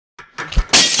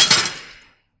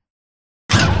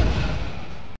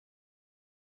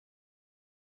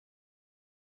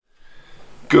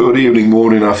Good evening,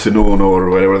 morning, afternoon, or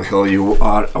wherever the hell you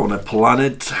are on a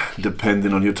planet,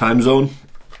 depending on your time zone.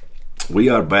 We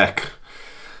are back.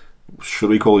 Should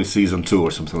we call it season 2 or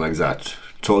something like that?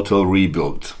 Total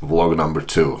rebuild, vlog number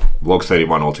 2, vlog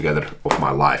 31 altogether of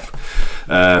my life.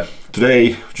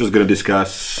 Today, just gonna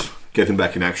discuss getting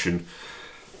back in action.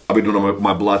 I've been doing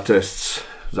my blood tests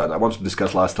that I wanted to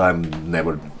discuss last time,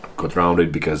 never got around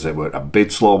it because they were a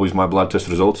bit slow with my blood test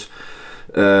results.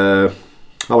 How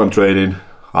I'm training,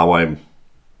 how I'm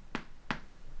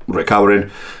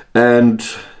recovering, and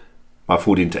my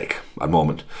food intake at the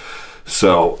moment.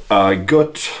 So I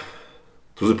got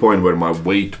to the point where my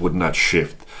weight would not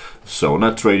shift. So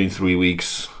not training 3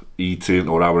 weeks, eating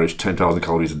or average 10,000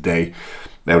 calories a day,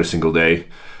 every single day.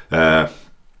 I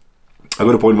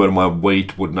got a point where my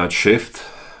weight would not shift,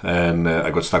 and I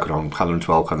got stuck around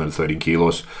 112, 113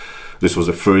 kilos. This was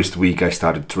the first week I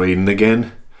started training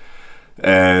again.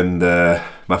 And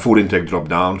my food intake dropped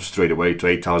down straight away to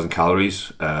 8,000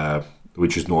 calories,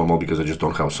 which is normal because I just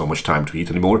don't have so much time to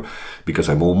eat anymore because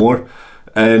I move more.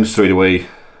 And straight away,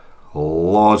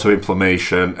 lots of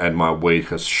inflammation, and my weight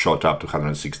has shot up to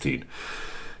 116.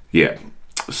 Yeah,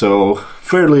 so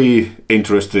fairly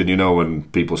interested, you know, when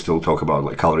people still talk about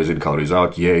like calories in, calories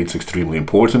out. Yeah, it's extremely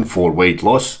important for weight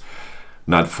loss,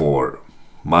 not for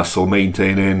muscle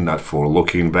maintaining, not for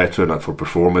looking better, not for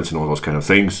performance and all those kind of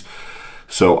things.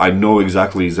 So I know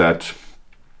exactly that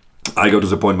I got to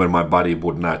the point where my body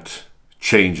would not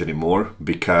change anymore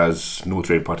because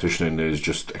nutrient partitioning is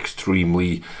just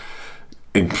extremely,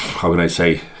 how can I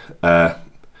say,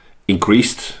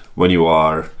 increased when you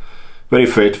are very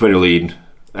fit, very lean,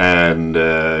 and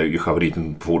you haven't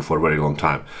eaten food for a very long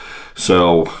time.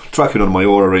 So tracking on my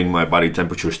Oura ring, my body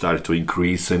temperature started to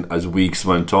increase, and as weeks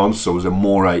went on, so the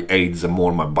more I ate, the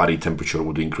more my body temperature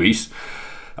would increase.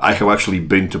 I have actually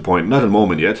been to point, not at the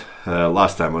moment yet,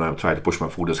 last time when I tried to push my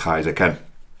food as high as I can,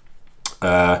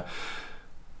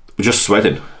 just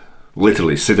sweating,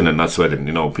 literally sitting and not sweating,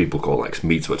 you know, people call like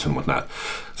meat sweats and whatnot.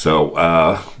 So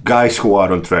guys who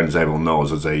are on trends, everyone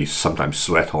knows that they sometimes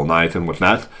sweat all night and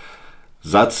whatnot.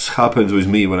 That happens with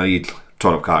me when I eat a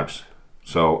ton of carbs.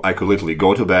 So I could literally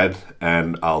go to bed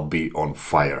and I'll be on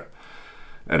fire.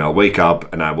 And I'll wake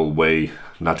up and I will weigh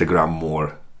not a gram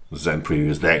more than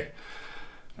previous day.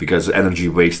 Because energy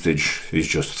wastage is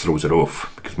just through the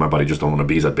roof, because my body just don't want to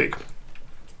be that big.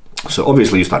 So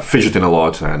obviously you start fidgeting a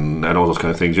lot and all those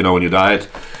kind of things. You know, when you diet,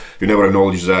 you never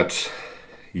acknowledge that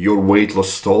your weight loss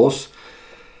stalls.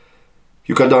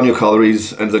 You cut down your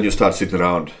calories and then you start sitting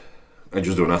around and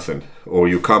just do nothing. Or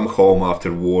you come home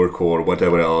after work or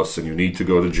whatever else and you need to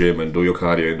go to the gym and do your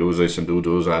cardio and do this and do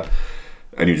that,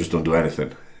 and you just don't do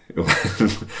anything.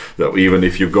 So even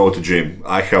if you go to gym,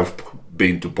 I have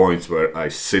been to points where I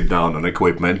sit down on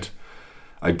equipment,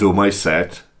 I do my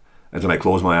set, and then I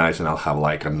close my eyes and I'll have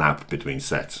like a nap between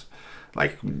sets.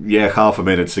 Like, yeah, half a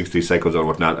minute, 60 seconds or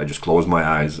whatnot, I just close my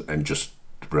eyes and just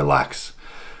relax.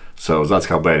 So that's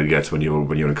how bad it gets when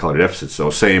you're in calorie deficit. So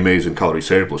same is in calorie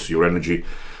surplus. Your energy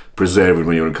preserved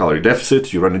when you're in calorie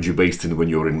deficit, your energy wasted when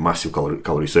you're in massive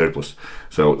calorie surplus.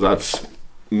 So that's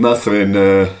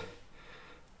nothing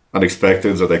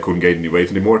unexpected that I couldn't gain any weight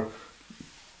anymore.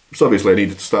 So obviously I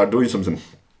needed to start doing something.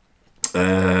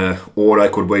 Or I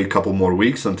could wait a couple more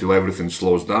weeks until everything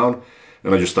slows down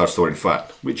and I just start storing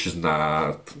fat, which is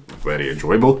not very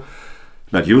enjoyable,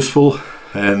 not useful,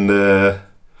 and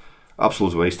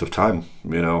absolute waste of time.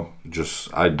 You know,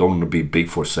 just I don't want to be big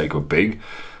for sake of big.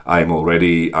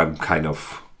 I'm kind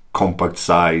of compact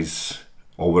size,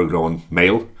 overgrown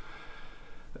male,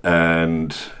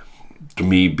 and to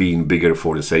me being bigger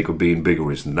for the sake of being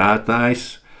bigger is not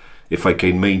nice. If I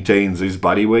can maintain this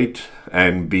body weight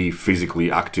and be physically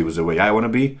active the way I want to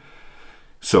be,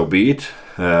 so be it.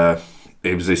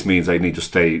 If this means I need to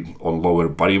stay on lower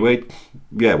body weight,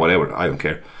 yeah, whatever, I don't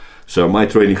care. So my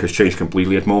training has changed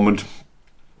completely at the moment.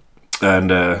 And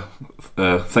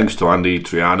thanks to Andy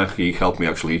Triana, he helped me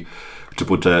actually to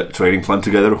put a training plan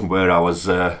together where I was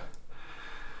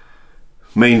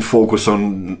main focus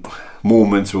on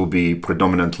movements will be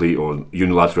predominantly on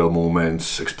unilateral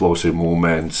movements, explosive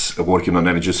movements, working on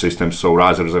energy systems. So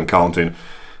rather than counting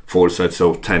 4 sets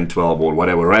of 10, 12 or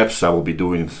whatever reps, I will be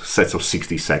doing sets of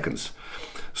 60 seconds.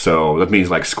 So that means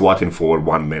like squatting for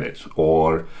 1 minute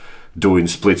or doing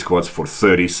split squats for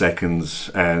 30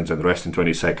 seconds and then rest in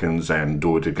 20 seconds and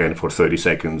do it again for 30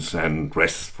 seconds and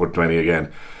rest for 20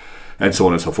 again, and so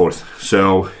on and so forth.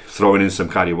 So throwing in some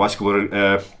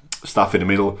cardiovascular stuff in the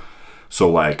middle. So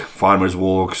like farmer's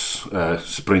walks,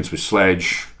 sprints with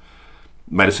sledge,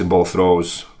 medicine ball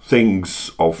throws,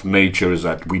 things of nature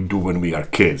that we do when we are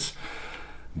kids.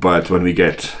 But when we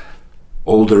get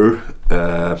older,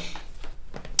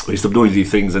 we stop doing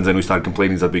these things, and then we start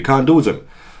complaining that we can't do them.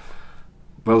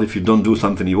 Well, if you don't do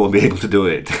something, you won't be able to do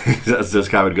it. That's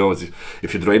just how it goes.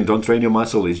 If you don't train your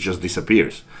muscle, it just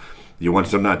disappears. You want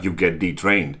it or not, you get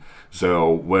detrained.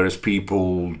 So whereas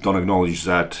people don't acknowledge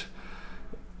that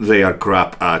they are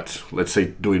crap at, let's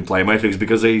say, doing plyometrics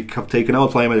because they have taken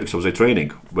out plyometrics of their training.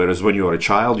 Whereas when you're a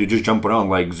child, you just jump around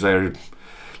like they're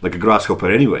like a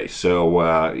grasshopper anyway.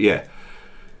 So yeah,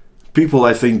 people,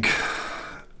 I think,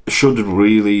 should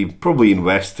really probably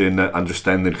invest in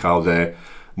understanding how the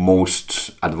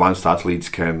most advanced athletes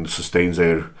can sustain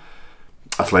their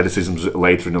athleticism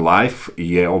later in life.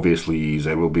 Yeah, obviously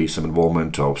there will be some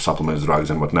involvement of supplements, drugs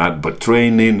and whatnot, but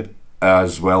training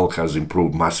as well has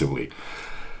improved massively.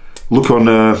 Look on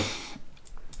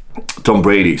Tom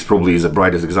Brady. Probably is the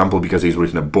brightest example because he's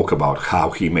written a book about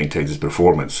how he maintains his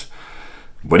performance.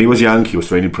 When he was young, he was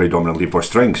training predominantly for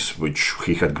strengths, which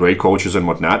he had great coaches and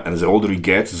whatnot, and the older he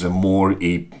gets, the more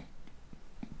he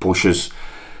pushes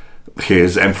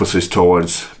his emphasis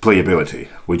towards playability,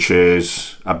 which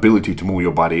is ability to move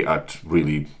your body at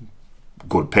really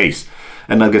good pace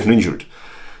and not getting injured.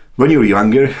 When you're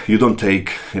younger, you don't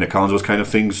take in account those kind of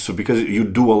things, so because you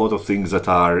do a lot of things that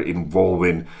are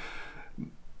involving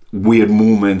weird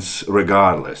movements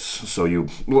regardless. So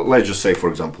let's just say, for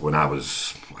example, when I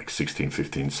was like 16,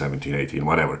 15, 17, 18,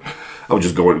 whatever, I would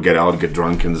just go and get out, get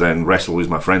drunk, and then wrestle with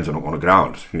my friends on the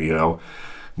ground, you know.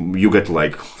 You get to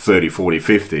like 30, 40,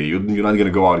 50, you're not going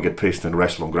to go out and get pissed and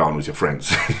wrestle on ground with your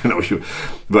friends.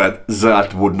 But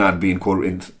that would not be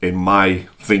in my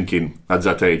thinking at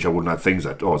that age. I would not think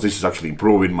that, oh, this is actually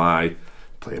improving my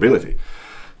playability.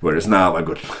 Whereas now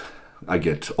I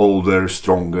get older,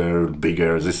 stronger,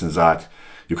 bigger, this and that.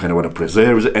 You kind of want to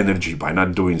preserve the energy by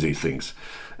not doing these things.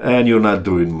 And you're not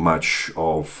doing much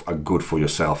of a good for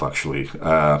yourself, actually.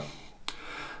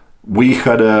 We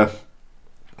had a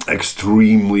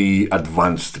extremely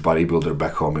advanced bodybuilder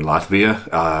back home in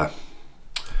Latvia.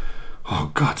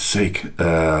 Oh, God's sake.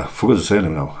 Forgot to say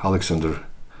him now. Alexander.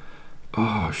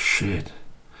 Oh, shit.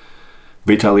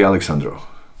 Vitaly Alexandrov.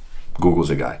 Google's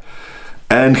a guy.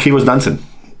 And he was dancing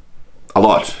a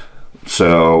lot.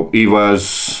 So he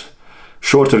was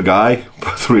shorter guy,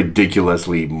 but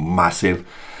ridiculously massive.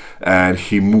 And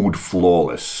he moved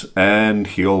flawless. And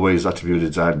he always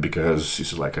attributed that because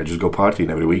he's like, I just go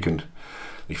partying every weekend.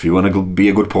 If you want to be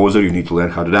a good poser, you need to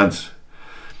learn how to dance.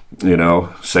 You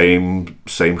know, same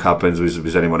happens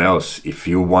with anyone else. If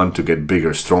you want to get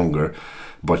bigger, stronger,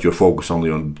 but you're focused only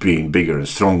on being bigger and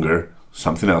stronger,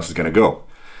 something else is going to go.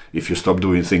 If you stop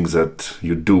doing things that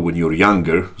you do when you're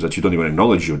younger, that you don't even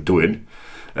acknowledge you're doing,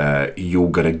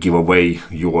 you're going to give away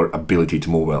your ability to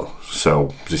move well.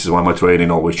 So this is why my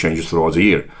training always changes throughout the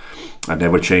year. I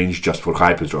never change just for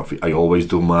hypertrophy. I always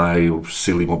do my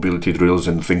silly mobility drills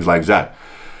and things like that.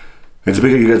 And the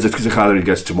bigger you get, the harder it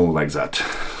gets to move like that.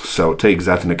 So take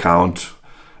that in account.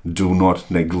 Do not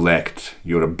neglect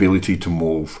your ability to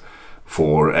move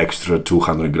for extra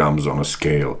 200 grams on a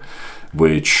scale,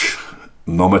 which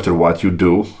no matter what you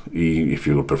do, if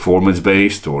you're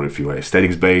performance-based or if you're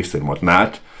aesthetics-based and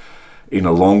whatnot, in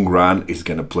a long run is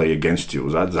going to play against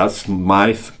you. That's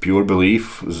my pure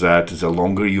belief, that the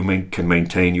longer you can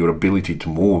maintain your ability to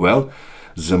move well,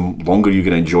 the longer you're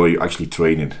going to enjoy actually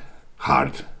training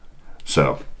hard.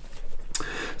 So,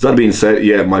 that being said,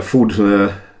 yeah, my food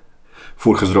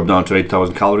has dropped down to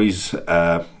 8,000 calories.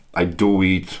 I do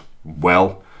eat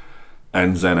well,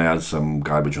 and then I add some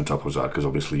garbage on top of that, because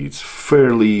obviously it's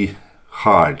fairly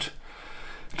hard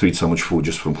to eat so much food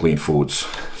just from clean foods.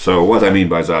 So what I mean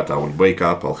by that, I would wake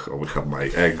up, I would have my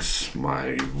eggs,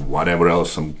 my whatever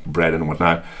else, some bread and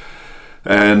whatnot,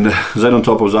 and then on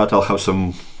top of that I'll have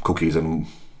some cookies and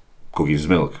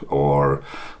milk, or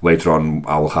later on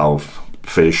I'll have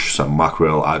fish, some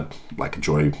mackerel. I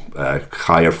enjoy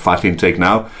higher fat intake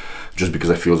now, just because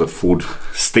I feel that food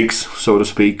sticks, so to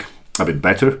speak, a bit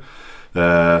better.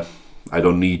 I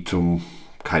don't need to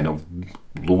kind of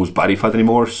lose body fat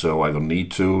anymore, so I don't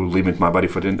need to limit my body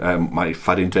fat my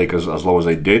fat intake as low as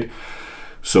I did.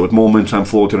 So at the moment I'm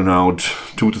floating around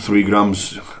 2 to 3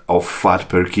 grams of fat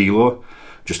per kilo,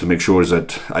 just to make sure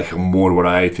that I have more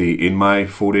variety in my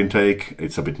food intake.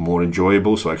 It's a bit more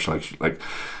enjoyable. So actually, like,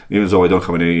 even though I don't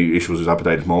have any issues with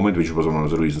appetite at the moment, which was one of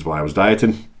the reasons why I was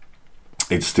dieting,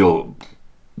 it's still,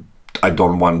 I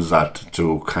don't want that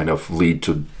to kind of lead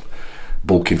to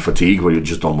bulking fatigue where you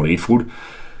just don't want to eat food.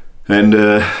 And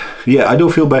yeah, I do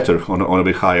feel better on a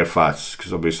bit higher fats,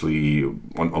 because obviously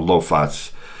on low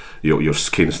fats, your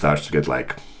skin starts to get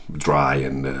like dry,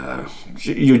 and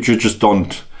you just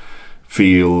don't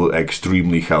feel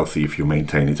extremely healthy if you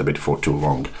maintain it a bit for too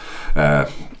long.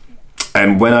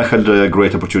 And when I had a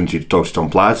great opportunity to talk to Tom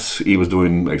Platz, he was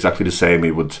doing exactly the same.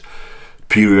 He would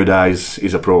periodize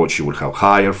his approach. He would have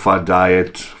higher fat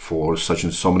diet for such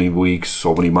and so many weeks,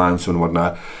 so many months and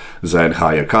whatnot, then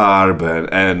higher carb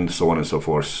and so on and so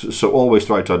forth. So always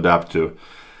try to adapt to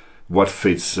what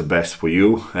fits best for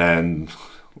you. And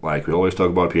like we always talk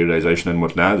about periodization and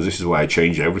whatnot, this is why I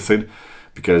change everything,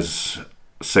 because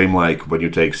same like when you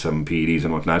take some PEDs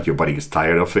and whatnot, your body gets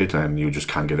tired of it and you just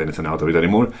can't get anything out of it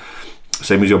anymore.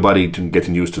 Same as your body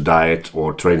getting used to diet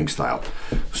or training style.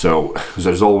 So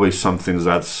there's always something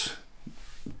that's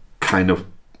kind of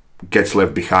gets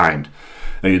left behind,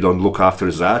 and you don't look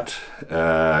after that,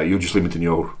 you're just limiting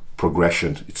your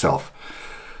progression itself.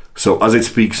 So as it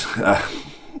speaks,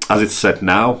 as it's set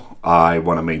now, I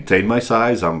want to maintain my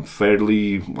size. I'm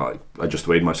fairly, well, I just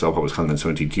weighed myself, I was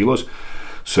 117 kilos.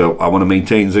 So I want to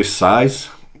maintain this size,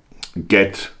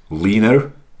 get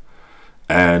leaner,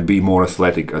 and be more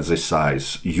athletic at this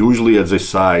size. Usually at this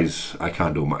size, I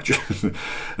can't do much.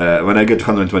 When I get to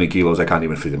 120 kilos, I can't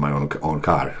even fit in my own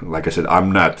car. Like I said,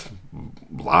 I'm not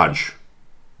large,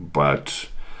 but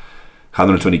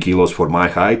 120 kilos for my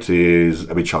height is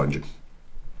a bit challenging.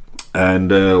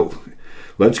 And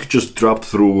let's just drop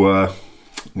through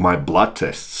my blood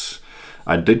tests.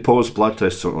 I did post blood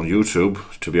tests on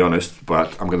YouTube, to be honest,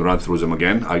 but I'm going to run through them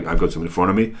again. I've got them in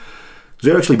front of me.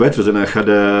 They're actually better than I had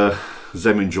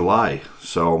them in July.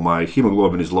 So my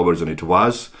hemoglobin is lower than it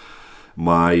was.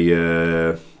 My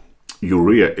urea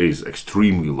is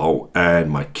extremely low, and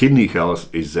my kidney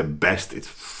health is the best it's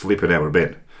flipping ever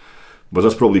been. But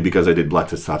that's probably because I did blood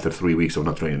tests after 3 weeks of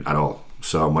not training at all.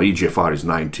 So my EGFR is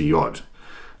 90 odd.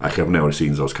 I have never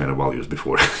seen those kind of values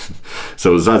before.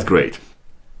 So that's great.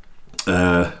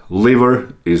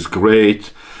 Liver is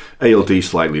great. ALT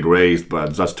slightly raised,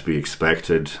 but that's to be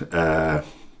expected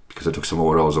because I took some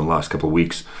overalls on the last couple of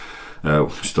weeks. So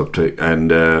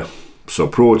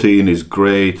protein is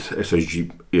great.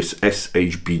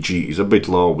 SHBG is a bit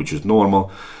low, which is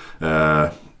normal.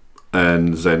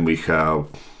 And then we have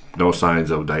no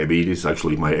signs of diabetes.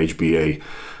 Actually, my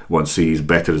HbA1c is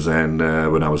better than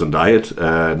when I was on diet,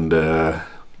 and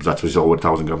that was over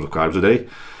 1,000 grams of carbs a day,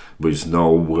 with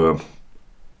no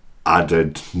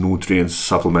added nutrients,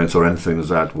 supplements, or anything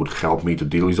that would help me to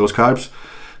deal with those carbs.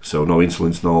 So no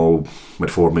insulins, no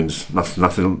metformins,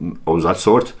 nothing of that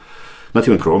sort. Not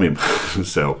even chromium.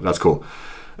 So that's cool.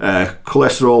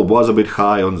 Cholesterol was a bit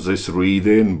high on this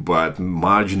reading, but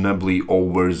marginally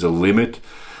over the limit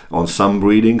on some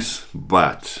readings.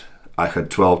 But I had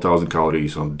 12,000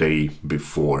 calories on day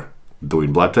before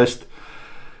doing blood test,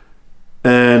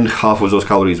 and half of those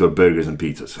calories were burgers and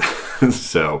pizzas.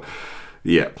 So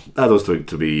yeah, that was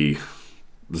to be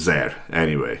there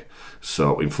anyway.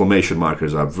 So inflammation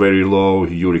markers are very low,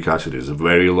 uric acid is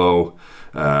very low,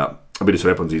 a bit of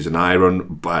discrepancies in iron,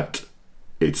 but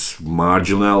it's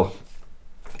marginal,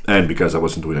 and because I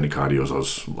wasn't doing any cardio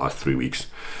those last 3 weeks.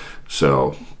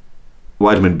 So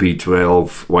vitamin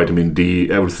B12, vitamin D,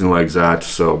 everything like that.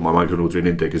 So my micronutrient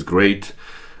intake is great.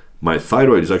 My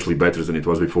thyroid is actually better than it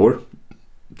was before.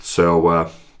 So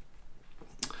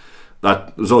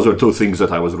those were two things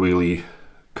that I was really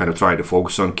kind of trying to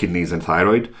focus on: kidneys and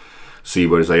thyroid. See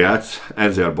where they at,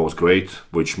 and they are both great,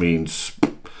 which means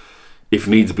if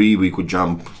needs be, we could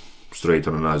jump straight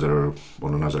on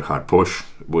another hard push,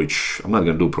 which I'm not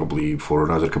gonna do probably for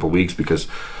another couple of weeks, because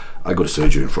I got a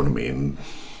surgery in front of me in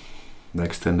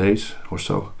next 10 days or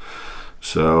so.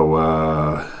 So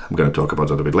I'm gonna talk about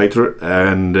that a bit later.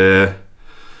 And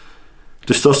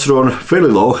testosterone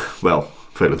fairly low. Well,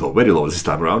 fairly low, very low this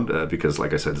time around, because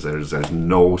like I said, there's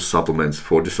no supplements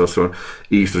for testosterone.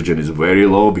 Estrogen is very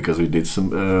low because we did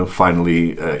some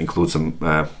finally include some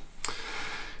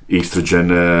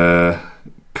estrogen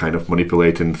kind of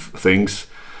manipulating things.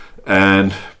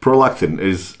 And prolactin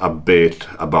is a bit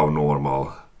above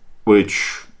normal,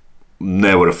 which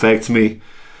never affects me.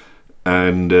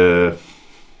 And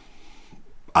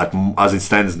as it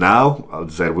stands now,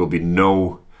 there will be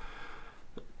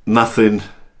nothing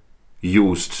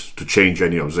used to change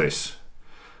any of this.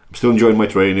 I'm still enjoying my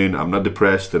training, I'm not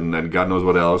depressed, and God knows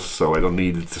what else, so I don't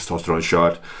need a testosterone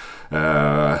shot.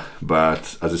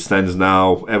 But as it stands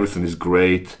now, everything is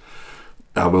great.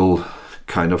 I will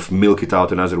kind of milk it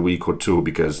out another week or two,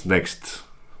 because next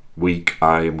week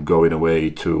I am going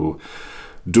away to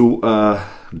do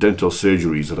dental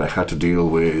surgeries that I had to deal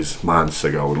with months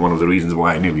ago. And one of the reasons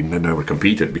why I nearly never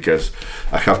competed, because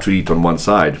I have to eat on one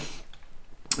side,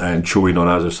 and chewing on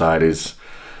the other side is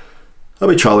a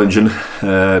bit challenging,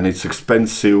 and it's an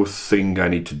expensive thing I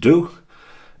need to do,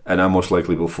 and I most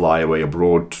likely will fly away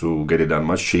abroad to get it done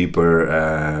much cheaper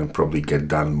and probably get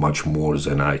done much more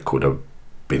than I could have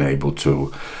been able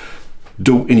to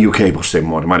do in UK but save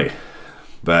more money.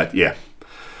 But yeah,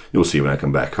 you'll see when I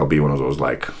come back. I'll be one of those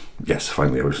like, yes,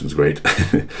 finally everything's great.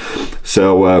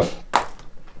 So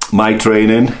my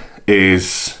training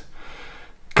is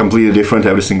completely different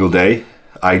every single day.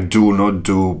 I do not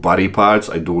do body parts.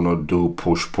 I do not do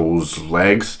push, pulls,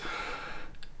 legs.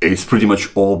 It's pretty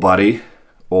much all body,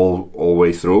 all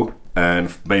way through.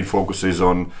 And main focus is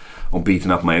on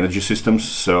beating up my energy systems.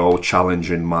 So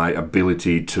challenging my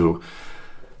ability to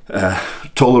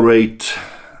tolerate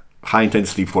high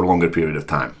intensity for a longer period of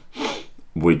time,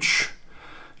 which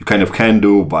you kind of can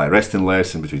do by resting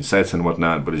less in between sets and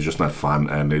whatnot, but it's just not fun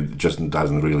and it just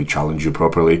doesn't really challenge you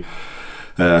properly.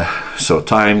 So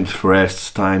timed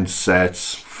rests, timed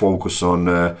sets, focus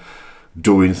on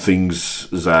doing things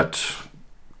that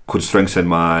could strengthen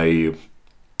my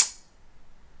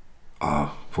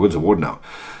forgot the word now.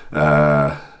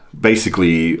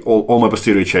 Basically all my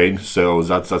posterior chain, so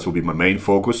that will be my main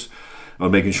focus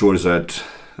on making sure that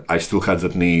I still had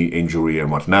that knee injury and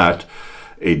whatnot.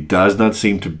 It does not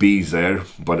seem to be there,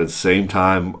 but at the same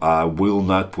time I will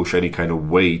not push any kind of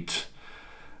weight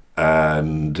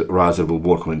and rather will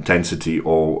work on intensity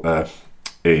or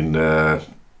in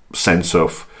sense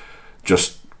of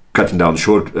just cutting down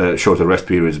shorter rest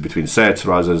periods between sets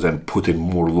rather than putting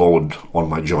more load on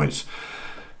my joints.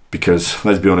 Because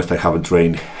let's be honest, I haven't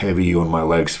trained heavy on my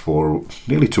legs for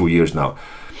nearly 2 years now,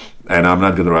 and I'm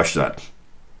not going to rush that.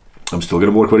 I'm still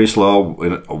going to work very slow.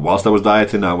 Whilst I was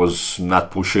dieting, I was not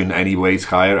pushing any weights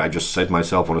higher. I just set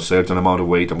myself on a certain amount of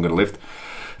weight I'm going to lift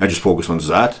and just focus on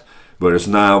that. Whereas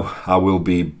now I will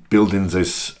be building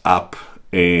this up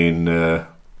in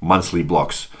monthly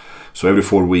blocks. So every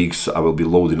 4 weeks I will be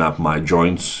loading up my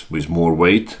joints with more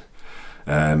weight,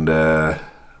 and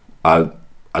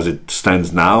as it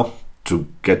stands now, to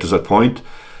get to that point,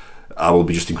 I will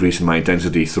be just increasing my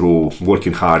intensity through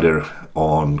working harder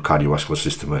on cardiovascular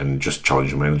system and just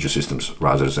challenging my energy systems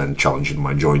rather than challenging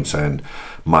my joints and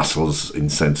muscles in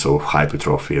sense of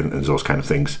hypertrophy and those kind of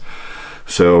things.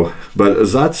 So,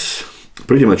 but that's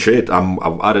pretty much it.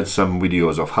 I've added some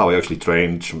videos of how I actually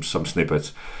trained, some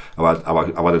snippets. I've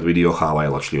added video how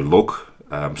I actually look.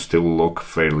 Still look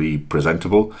fairly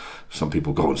presentable. Some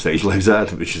people go on stage like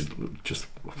that, which is just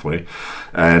funny.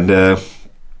 And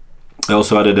I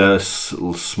also added a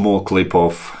small clip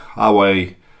of how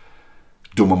I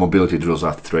do my mobility drills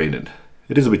after training.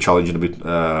 It is a bit challenging, a bit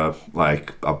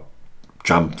like I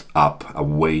jumped up a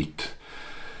weight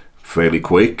fairly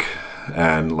quick,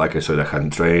 and like I said, I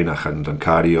hadn't trained, I hadn't done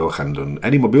cardio, I hadn't done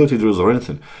any mobility drills or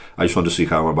anything. I just want to see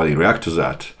how my body reacts to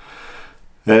that.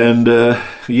 And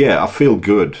yeah, I feel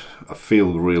good. I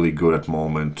feel really good at the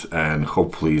moment, and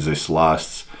hopefully this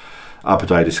lasts.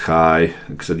 Appetite is high.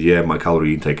 Like I said, yeah, my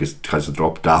calorie intake has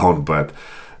dropped down, but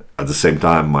at the same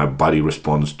time my body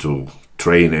response to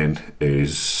training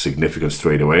is significant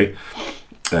straight away.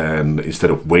 And instead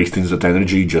of wasting that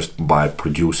energy just by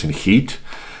producing heat,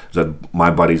 that my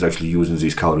body is actually using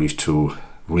these calories to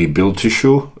rebuild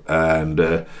tissue.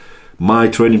 And my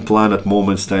training plan at the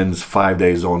moment stands 5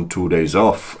 days on, 2 days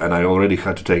off, and I already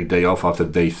had to take a day off after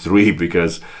day 3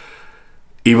 because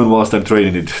even whilst I'm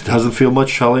training, it doesn't feel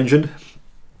much challenging.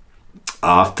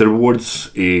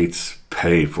 Afterwards, it's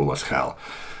painful as hell.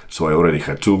 So I already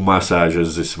had 2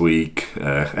 massages this week,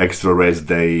 extra rest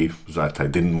day that I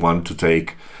didn't want to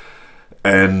take,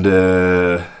 and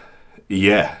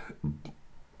yeah,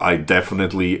 I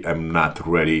definitely am not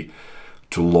ready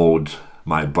to load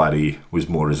my body with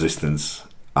more resistance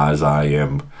as I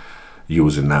am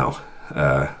using now.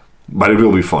 But it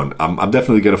will be fun. I'm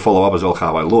definitely going to follow up as well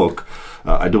how I look.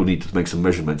 I do need to make some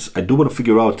measurements. I do want to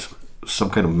figure out some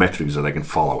kind of metrics that I can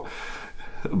follow.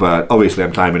 But obviously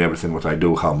I'm timing everything what I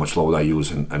do, how much load I use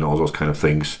and all those kind of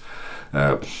things.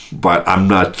 But I'm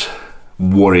not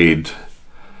worried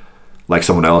like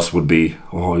someone else would be.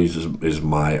 Oh, is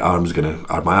my arms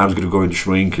gonna go into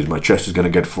shrink? Is my chest is gonna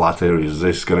get flatter? Is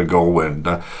this gonna go?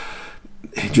 And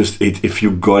if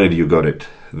you got it, you got it.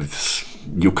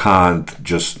 You can't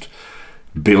just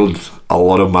build a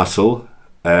lot of muscle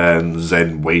and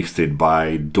then waste it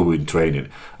by doing training.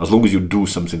 As long as you do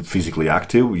something physically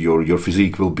active, your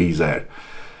physique will be there.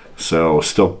 So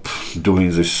stop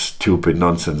doing this stupid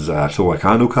nonsense that, oh, I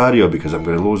can't do cardio because I'm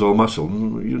going to lose all muscle.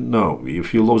 No,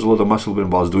 if you lose a lot of muscle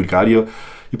whilst doing cardio,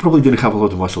 you probably didn't have a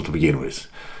lot of muscle to begin with.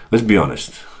 Let's be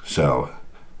honest. So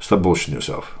stop bullshitting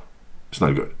yourself. It's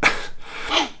not good.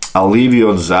 I'll leave you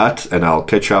on that, and I'll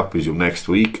catch up with you next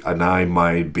week, and I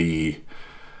might be,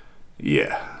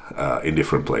 in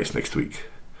different place next week.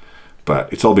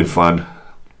 But it's all been fun.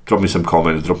 Drop me some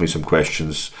comments, drop me some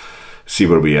questions, see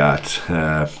where we at.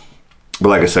 But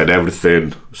like I said,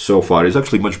 everything so far is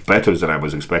actually much better than I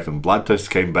was expecting. Blood tests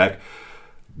came back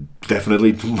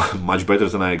definitely much better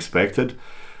than I expected.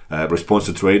 Response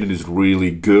to training is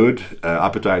really good.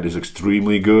 Appetite is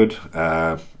extremely good.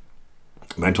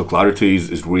 Mental clarity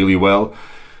is really well.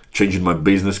 Changing my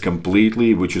business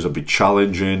completely, which is a bit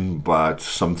challenging, but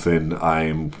something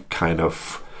I'm kind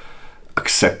of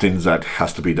accepting that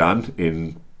has to be done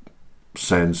in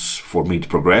sense for me to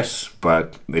progress,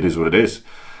 but it is what it is.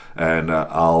 And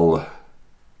I'll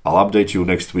update you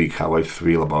next week how I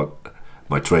feel about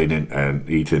my training and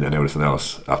eating and everything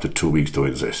else after 2 weeks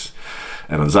doing this.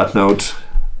 And on that note,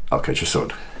 I'll catch you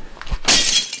soon.